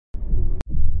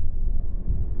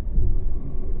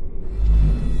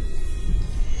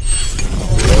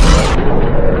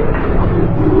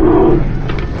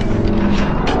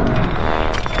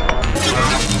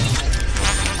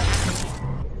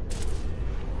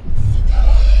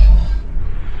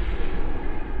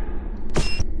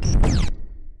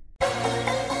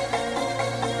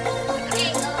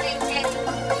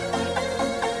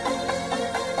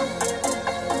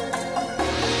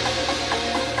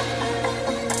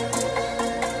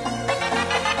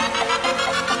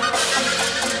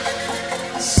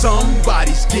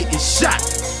getting shot.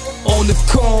 On the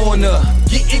corner,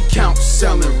 getting count,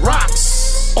 selling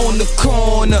rocks. On the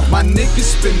corner, my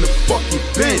niggas spin the fucking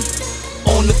bin.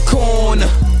 On the corner,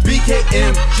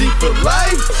 BKMG for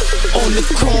life. On the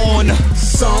corner,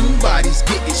 somebody's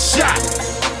getting shot.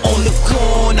 On the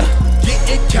corner,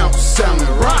 getting count,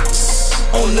 selling rocks.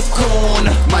 On the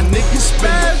corner, my niggas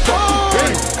spin the fucking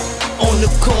bin. On the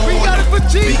corner,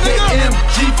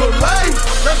 BKMG for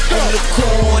life. Let's go. On the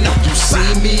corner, you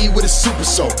see me with a super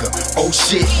soaker. Oh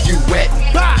shit, you wet.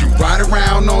 You ride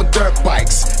around on dirt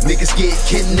bikes. Niggas get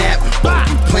kidnapped. Oh,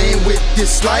 you playing with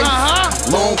this life?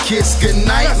 Long kiss,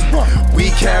 goodnight. We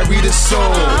carry the soul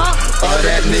of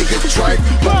that nigga tripe.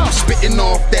 You spitting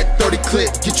off that 30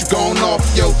 clip, get you going off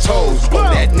your toes. Oh,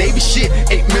 that Navy shit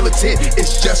ain't militant,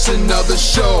 it's just another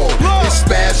show. It's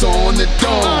Spaz on the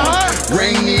dome,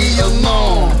 rainy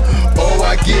alone. Oh,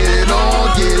 I get it on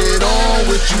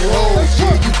with you hoes.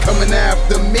 Yeah, you coming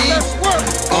after me,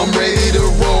 I'm ready to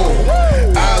roll.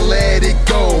 I let it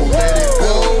go, let it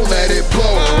go, let it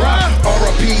blow.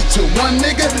 R.I.P. to one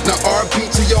nigga, now R.I.P.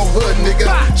 to your hood, nigga.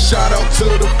 Shout out to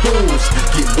the fools,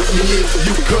 get with me if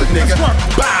you could, nigga.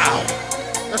 Bow.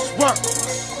 Let's work.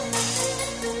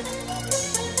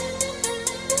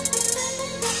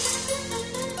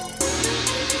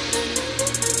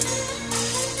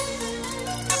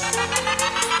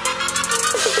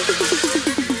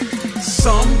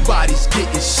 Somebody's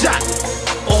getting shot.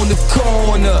 On the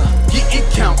corner, getting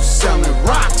count, selling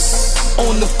rocks.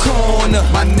 On the corner,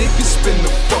 my niggas spin the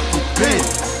fucking bin.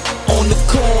 On the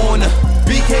corner,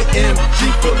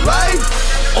 BKMG for life.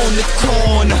 On the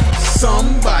corner,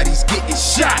 somebody's getting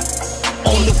shot.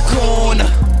 On the corner,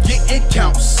 getting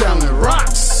count, selling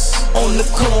rocks. On the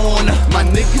corner, my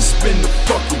niggas spin the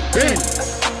fucking bin.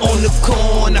 On the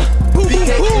corner,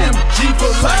 BKMG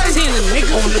for life.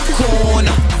 On the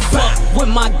corner, fuck with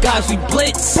my guys, we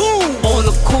blitz. On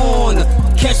the corner,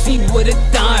 catch me with a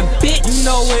dime, bitch. You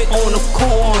know it. On the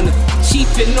corner,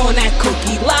 chiefin' on that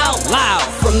cookie, loud.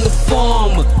 From the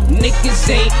farmer, niggas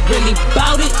ain't really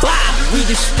bout it. We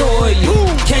destroy you,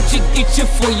 catch you, get you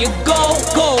for your go.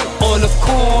 On the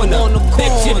corner,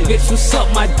 bet your bitch will suck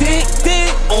my dick.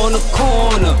 On the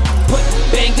corner, put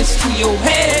bangers to your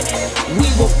head. We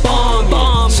will bomb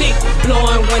you. Chick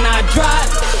blowing when I drop,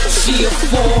 she a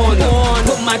foreigner.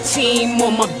 Put my team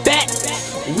on my back,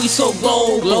 we so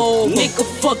global. Nigga,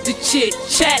 fuck the chit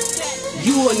chat,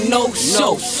 you a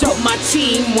no-show. Put my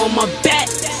team on my back,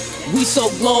 we so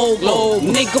global.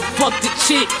 Nigga, fuck the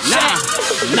chit chat,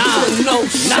 you a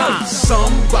no-show.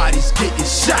 Somebody's getting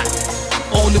shot.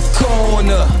 On the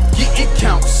corner, getting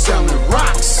count, selling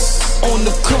rocks. On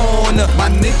the corner, my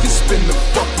niggas spin the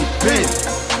fucking bin.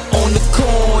 On the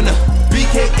corner,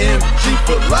 BKMG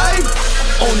for life.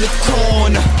 On the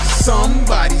corner,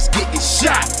 somebody's getting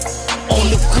shot. On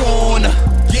the corner,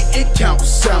 getting count,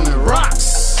 selling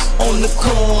rocks. On the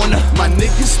corner, my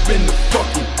niggas spin the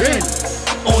fucking bin.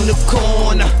 On the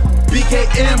corner,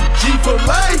 BKMG for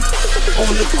life.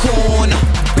 On the corner,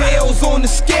 bells on the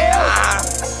scale.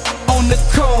 On the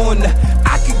corner,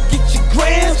 I can get you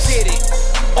grams.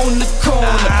 On the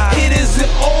corner, hitters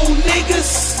and old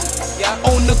niggas.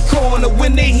 On the corner,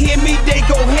 when they hear me, they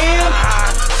go ham.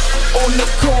 On the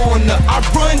corner, I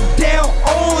run down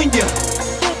on ya.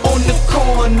 On the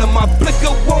corner, my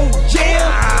blicker won't jam.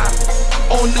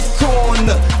 On the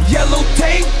corner, yellow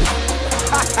tape.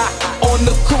 On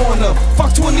the corner,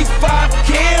 fuck 25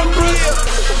 cameras.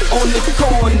 On the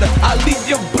corner, I leave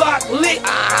your block lit.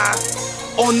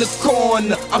 On the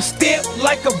corner, I'm stamped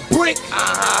like a brick.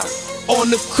 On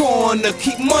the corner,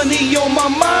 keep money on my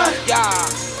mind.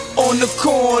 On the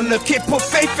corner, can't put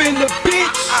faith in the bitch.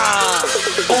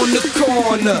 On the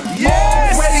corner,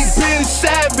 Already been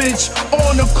savage.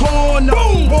 On the corner,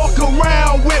 walk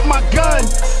around with my gun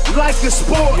like a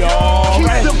sport.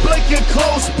 Keep the blinking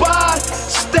close by,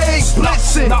 stay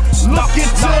blitzing. Look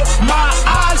into my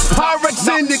eyes, pirates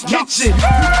in the kitchen.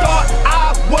 You thought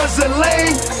I was a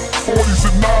lame? 40s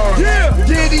and 9s.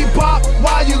 Diddy bop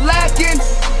while you lacking.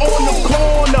 On the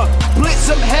corner, blitz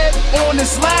him head on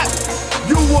his lap.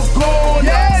 You were gone,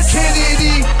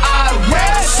 Kennedy,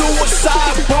 Iraq,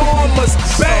 suicide bombers,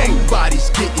 bang. Somebody's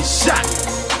getting shot.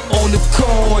 On the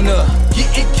corner,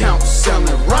 getting count,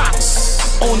 selling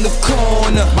rocks. On the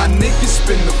corner, my niggas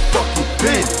spin the fucking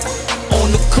bin.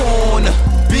 On the corner,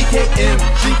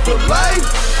 BKMG for life.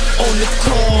 On the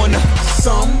corner,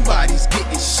 somebody's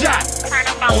getting shot.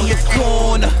 On the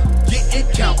corner, getting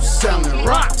count, selling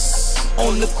rocks.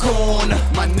 On the corner,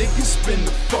 my niggas spin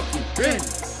the fucking bin.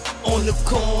 On the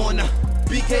corner,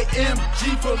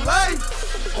 BKMG for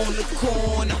life. On the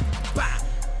corner, bye.